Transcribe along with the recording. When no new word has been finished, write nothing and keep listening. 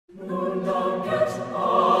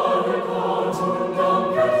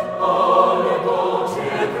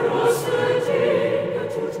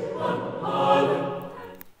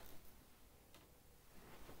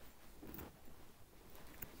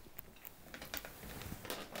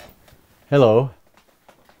Hello.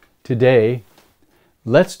 Today,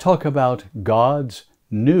 let's talk about God's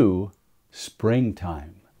new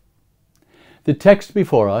springtime. The text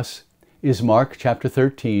before us is Mark chapter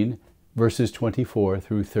 13, verses 24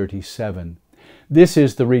 through 37. This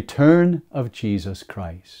is the return of Jesus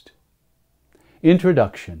Christ.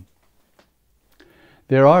 Introduction.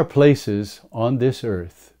 There are places on this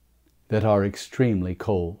earth that are extremely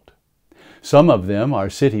cold. Some of them are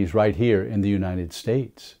cities right here in the United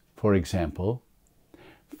States. For example,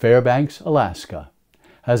 Fairbanks, Alaska,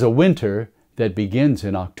 has a winter that begins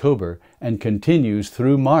in October and continues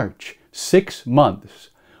through March, 6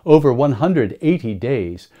 months, over 180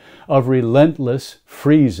 days of relentless,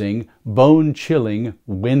 freezing, bone-chilling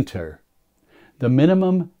winter. The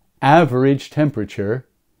minimum average temperature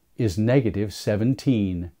is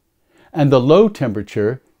 -17, and the low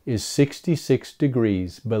temperature is 66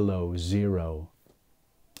 degrees below zero.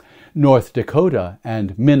 North Dakota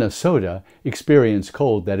and Minnesota experience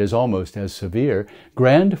cold that is almost as severe.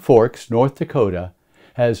 Grand Forks, North Dakota,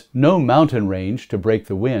 has no mountain range to break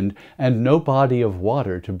the wind and no body of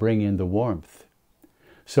water to bring in the warmth.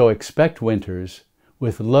 So expect winters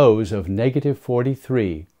with lows of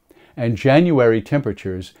 -43 and January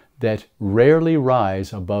temperatures that rarely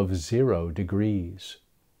rise above 0 degrees.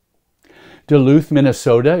 Duluth,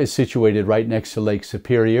 Minnesota is situated right next to Lake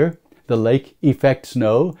Superior. The lake effect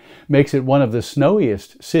snow makes it one of the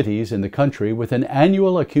snowiest cities in the country, with an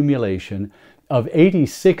annual accumulation of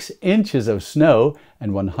 86 inches of snow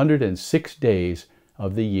and 106 days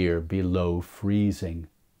of the year below freezing.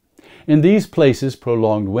 In these places,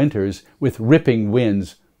 prolonged winters with ripping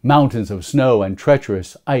winds, mountains of snow, and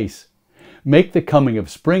treacherous ice make the coming of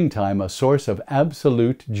springtime a source of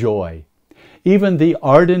absolute joy. Even the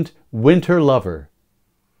ardent winter lover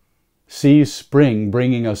sees spring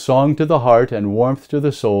bringing a song to the heart and warmth to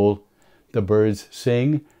the soul. The birds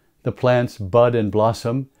sing, the plants bud and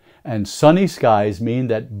blossom, and sunny skies mean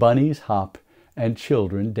that bunnies hop and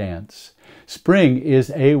children dance. Spring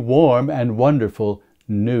is a warm and wonderful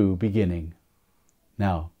new beginning.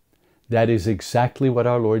 Now, that is exactly what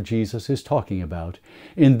our Lord Jesus is talking about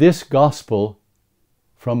in this gospel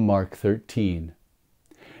from Mark 13.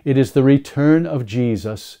 It is the return of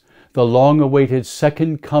Jesus, the long-awaited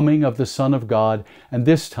second coming of the Son of God, and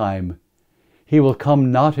this time he will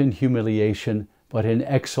come not in humiliation, but in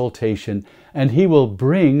exaltation, and he will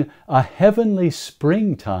bring a heavenly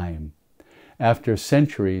springtime after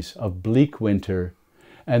centuries of bleak winter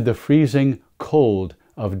and the freezing cold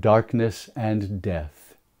of darkness and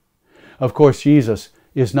death. Of course, Jesus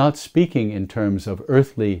is not speaking in terms of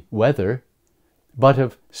earthly weather, but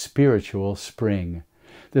of spiritual spring.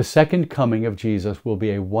 The second coming of Jesus will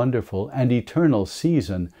be a wonderful and eternal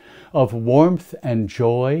season of warmth and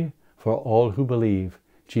joy for all who believe.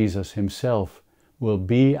 Jesus himself will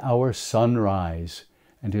be our sunrise,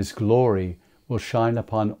 and his glory will shine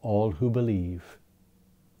upon all who believe.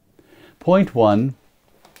 Point 1,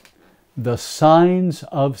 the signs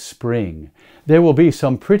of spring. There will be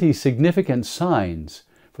some pretty significant signs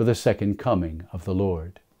for the second coming of the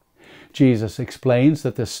Lord. Jesus explains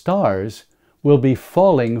that the stars will be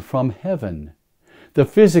falling from heaven. The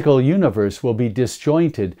physical universe will be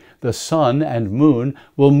disjointed. The sun and moon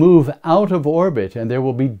will move out of orbit, and there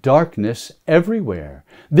will be darkness everywhere.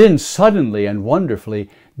 Then suddenly and wonderfully,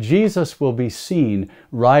 Jesus will be seen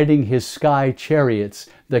riding his sky chariots,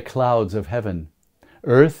 the clouds of heaven.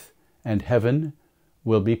 Earth and heaven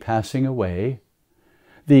will be passing away.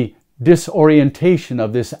 The disorientation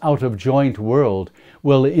of this out-of-joint world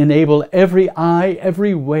will enable every eye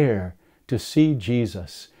everywhere to see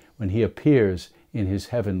Jesus when he appears in his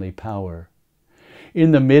heavenly power.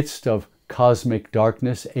 In the midst of cosmic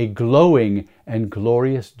darkness, a glowing and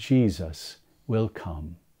glorious Jesus will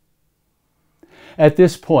come. At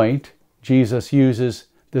this point, Jesus uses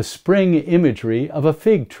the spring imagery of a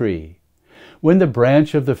fig tree. When the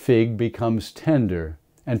branch of the fig becomes tender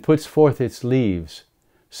and puts forth its leaves,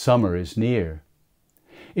 summer is near.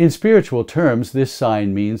 In spiritual terms, this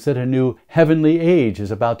sign means that a new heavenly age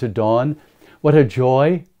is about to dawn. What a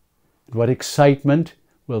joy, what excitement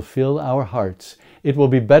will fill our hearts. It will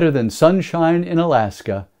be better than sunshine in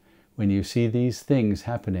Alaska when you see these things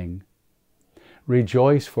happening.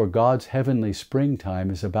 Rejoice, for God's heavenly springtime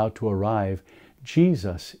is about to arrive.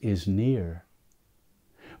 Jesus is near.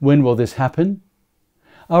 When will this happen?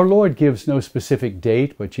 Our Lord gives no specific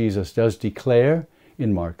date, but Jesus does declare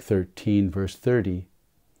in Mark 13, verse 30,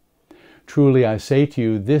 Truly I say to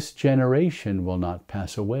you, this generation will not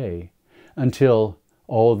pass away until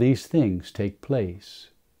all these things take place.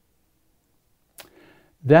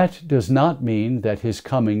 That does not mean that his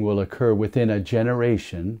coming will occur within a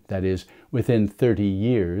generation, that is, within 30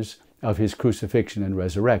 years of his crucifixion and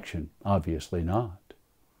resurrection. Obviously not.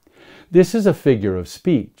 This is a figure of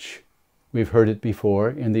speech. We've heard it before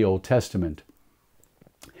in the Old Testament.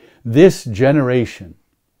 This generation,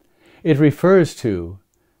 it refers to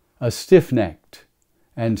a stiff-necked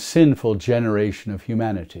and sinful generation of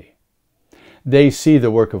humanity. They see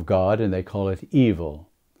the work of God and they call it evil.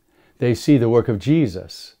 They see the work of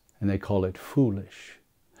Jesus and they call it foolish.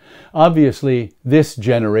 Obviously, this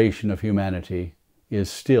generation of humanity is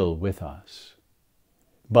still with us.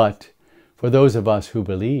 But for those of us who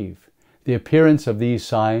believe, the appearance of these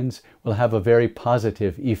signs will have a very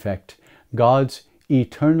positive effect. God's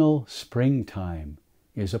eternal springtime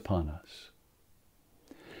is upon us.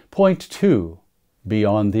 Point 2, be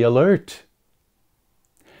on the alert.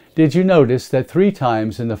 Did you notice that 3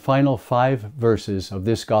 times in the final 5 verses of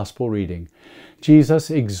this gospel reading,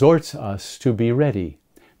 Jesus exhorts us to be ready?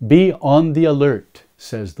 Be on the alert,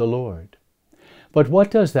 says the Lord. But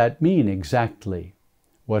what does that mean exactly?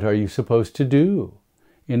 What are you supposed to do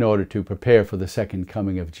in order to prepare for the second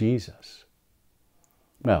coming of Jesus?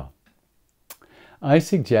 Well, I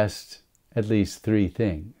suggest at least 3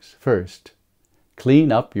 things. First,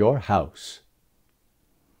 clean up your house.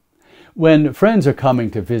 When friends are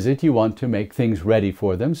coming to visit, you want to make things ready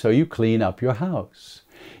for them, so you clean up your house.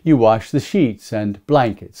 You wash the sheets and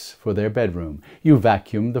blankets for their bedroom. You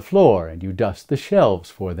vacuum the floor and you dust the shelves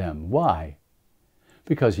for them. Why?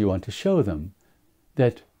 Because you want to show them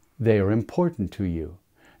that they are important to you.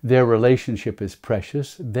 Their relationship is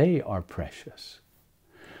precious. They are precious.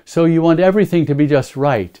 So you want everything to be just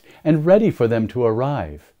right and ready for them to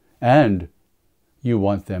arrive. And you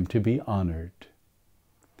want them to be honored.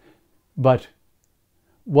 But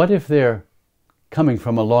what if they're coming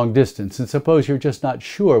from a long distance, and suppose you're just not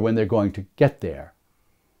sure when they're going to get there?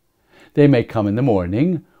 They may come in the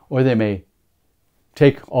morning, or they may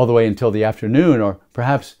take all the way until the afternoon, or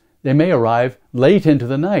perhaps they may arrive late into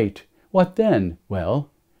the night. What then?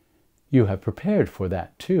 Well, you have prepared for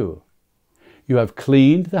that too. You have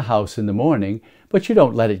cleaned the house in the morning, but you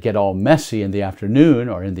don't let it get all messy in the afternoon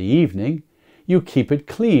or in the evening. You keep it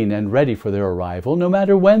clean and ready for their arrival, no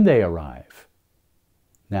matter when they arrive.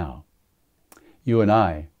 Now, you and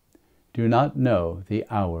I do not know the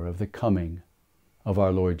hour of the coming of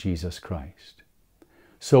our Lord Jesus Christ.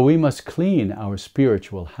 So we must clean our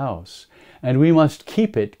spiritual house, and we must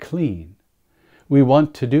keep it clean. We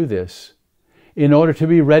want to do this in order to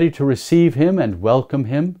be ready to receive Him and welcome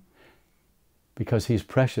Him, because He's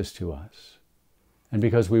precious to us, and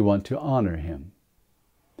because we want to honor Him.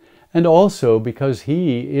 And also because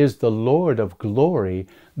He is the Lord of glory,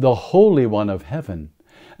 the Holy One of heaven,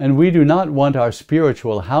 and we do not want our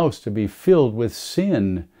spiritual house to be filled with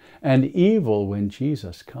sin and evil when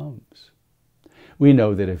Jesus comes. We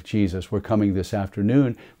know that if Jesus were coming this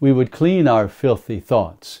afternoon, we would clean our filthy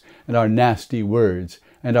thoughts and our nasty words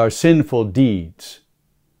and our sinful deeds.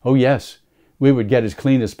 Oh yes, we would get as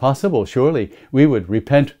clean as possible, surely. We would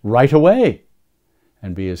repent right away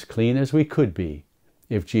and be as clean as we could be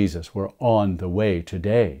if Jesus were on the way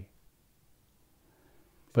today.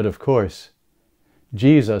 But of course,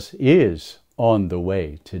 Jesus is on the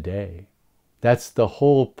way today. That's the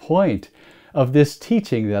whole point of this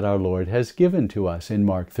teaching that our Lord has given to us in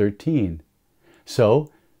Mark 13.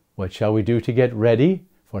 So, what shall we do to get ready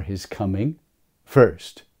for His coming?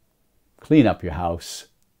 First, clean up your house.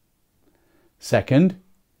 Second,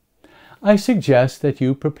 I suggest that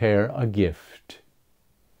you prepare a gift.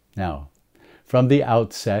 Now, from the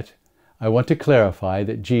outset, I want to clarify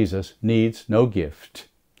that Jesus needs no gift,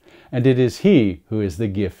 and it is He who is the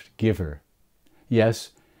gift giver.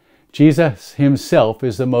 Yes, Jesus Himself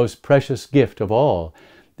is the most precious gift of all.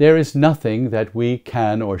 There is nothing that we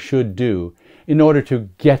can or should do in order to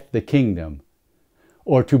get the kingdom,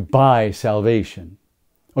 or to buy salvation,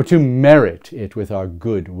 or to merit it with our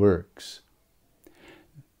good works.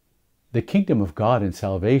 The kingdom of God and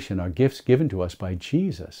salvation are gifts given to us by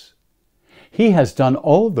Jesus. He has done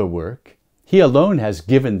all the work. He alone has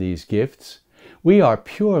given these gifts. We are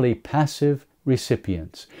purely passive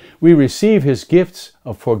recipients. We receive His gifts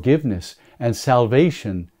of forgiveness and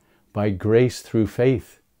salvation by grace through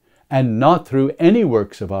faith, and not through any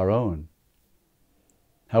works of our own.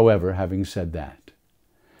 However, having said that,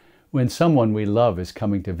 when someone we love is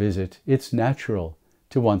coming to visit, it's natural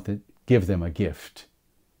to want to give them a gift.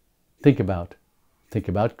 Think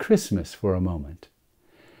about Christmas for a moment.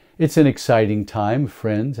 It's an exciting time.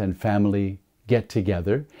 Friends and family get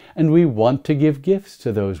together and we want to give gifts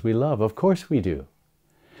to those we love. Of course we do.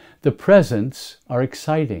 The presents are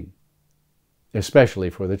exciting, especially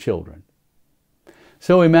for the children.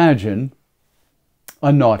 So imagine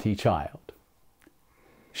a naughty child.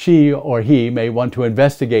 She or he may want to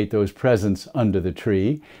investigate those presents under the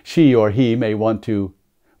tree. She or he may want to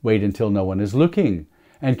wait until no one is looking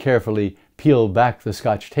and carefully peel back the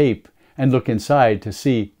Scotch tape and look inside to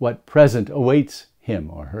see what present awaits him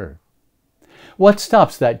or her. What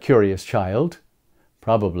stops that curious child?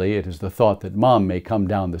 Probably it is the thought that Mom may come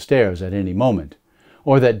down the stairs at any moment,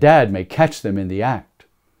 or that Dad may catch them in the act.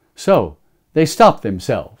 So they stop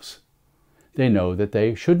themselves. They know that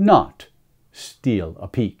they should not steal a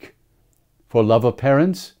peek. For love of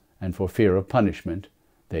parents and for fear of punishment,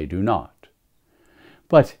 they do not.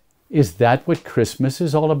 But is that what Christmas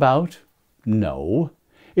is all about? No.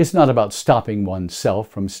 It's not about stopping oneself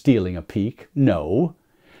from stealing a peek. No.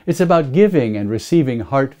 It's about giving and receiving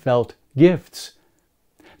heartfelt gifts.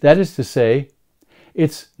 That is to say,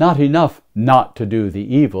 it's not enough not to do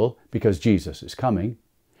the evil because Jesus is coming.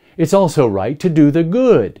 It's also right to do the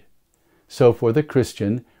good. So for the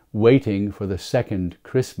Christian, waiting for the second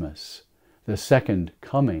Christmas, the second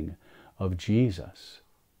coming of Jesus,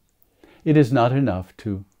 it is not enough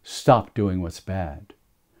to stop doing what's bad.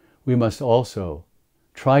 We must also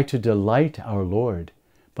try to delight our Lord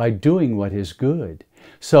by doing what is good.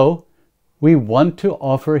 So we want to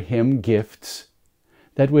offer him gifts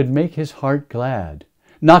that would make his heart glad,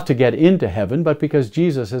 not to get into heaven, but because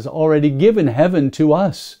Jesus has already given heaven to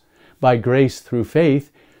us by grace through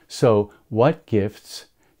faith. So what gifts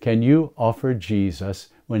can you offer Jesus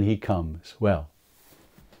when he comes? Well,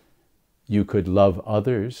 you could love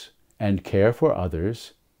others and care for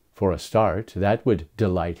others for a start. That would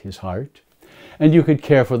delight his heart. And you could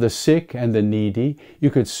care for the sick and the needy. You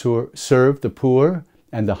could serve the poor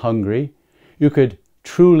and the hungry. You could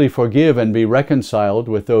truly forgive and be reconciled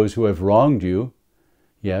with those who have wronged you.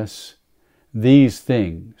 Yes, these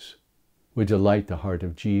things would delight the heart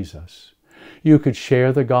of Jesus. You could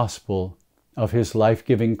share the gospel of his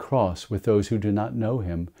life-giving cross with those who do not know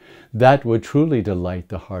him. That would truly delight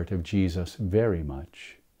the heart of Jesus very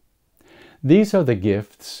much. These are the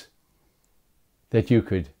gifts that you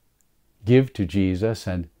could give to Jesus,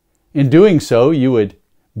 and in doing so, you would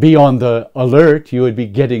be on the alert. You would be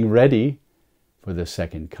getting ready for the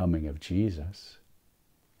second coming of Jesus.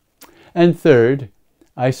 And third,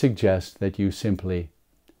 I suggest that you simply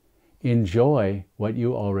enjoy what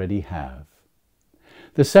you already have.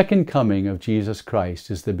 The second coming of Jesus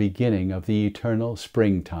Christ is the beginning of the eternal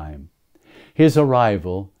springtime. His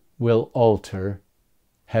arrival will alter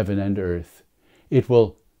heaven and earth. It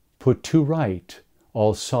will put to right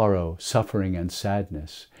all sorrow, suffering, and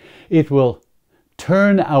sadness. It will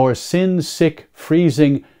turn our sin-sick,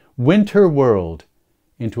 freezing winter world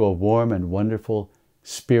into a warm and wonderful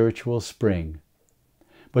spiritual spring.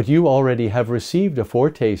 But you already have received a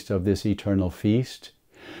foretaste of this eternal feast.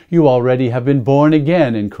 You already have been born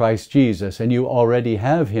again in Christ Jesus, and you already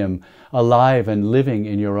have him alive and living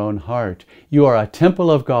in your own heart. You are a temple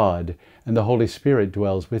of God, and the Holy Spirit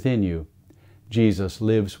dwells within you. Jesus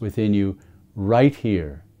lives within you right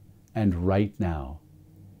here and right now.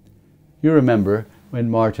 You remember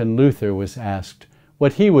when Martin Luther was asked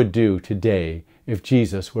what he would do today if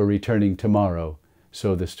Jesus were returning tomorrow.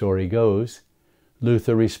 So the story goes,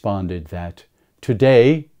 Luther responded that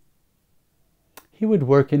today he would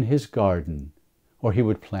work in his garden or he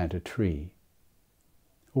would plant a tree.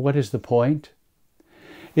 What is the point?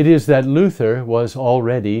 It is that Luther was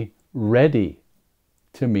already ready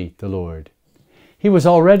to meet the Lord. He was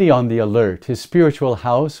already on the alert. His spiritual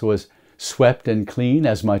house was swept and clean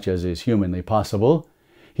as much as is humanly possible.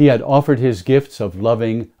 He had offered his gifts of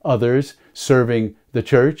loving others, serving the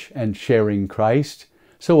church, and sharing Christ.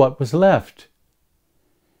 So what was left?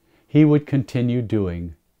 He would continue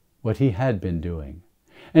doing what he had been doing.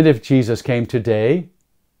 And if Jesus came today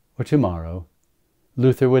or tomorrow,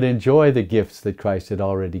 Luther would enjoy the gifts that Christ had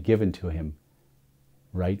already given to him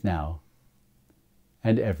right now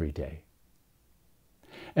and every day.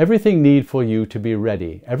 Everything needful for you to be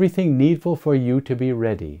ready, everything needful for you to be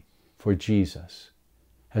ready for Jesus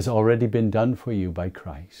has already been done for you by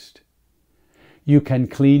Christ. You can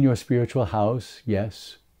clean your spiritual house,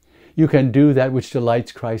 yes. You can do that which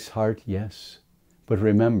delights Christ's heart, yes. But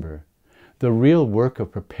remember, the real work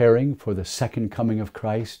of preparing for the second coming of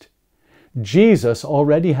Christ, Jesus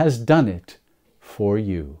already has done it for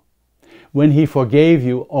you. When he forgave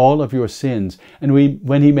you all of your sins, and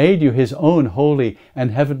when he made you his own holy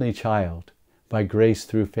and heavenly child, by grace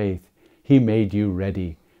through faith, he made you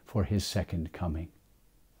ready for his second coming.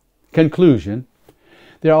 Conclusion: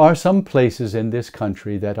 There are some places in this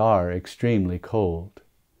country that are extremely cold.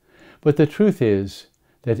 But the truth is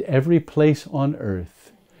that every place on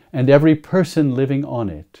earth and every person living on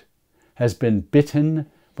it has been bitten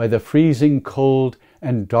by the freezing cold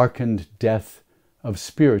and darkened death of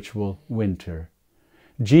spiritual winter.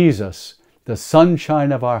 Jesus, the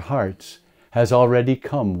sunshine of our hearts, has already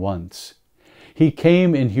come once. He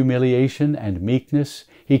came in humiliation and meekness.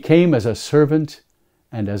 He came as a servant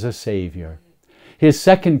and as a Savior. His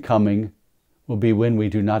second coming will be when we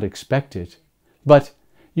do not expect it. But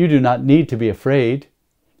you do not need to be afraid.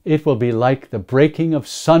 It will be like the breaking of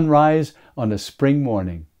sunrise on a spring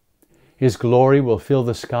morning. His glory will fill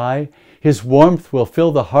the sky. His warmth will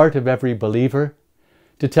fill the heart of every believer.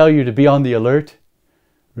 To tell you to be on the alert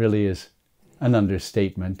really is an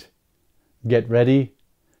understatement. Get ready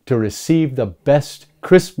to receive the best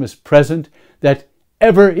Christmas present that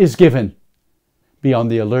ever is given. Be on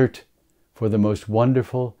the alert for the most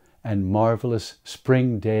wonderful and marvelous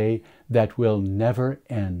spring day that will never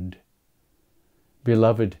end.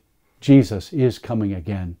 Beloved, Jesus is coming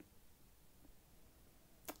again.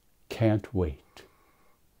 Can't wait.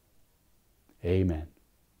 Amen.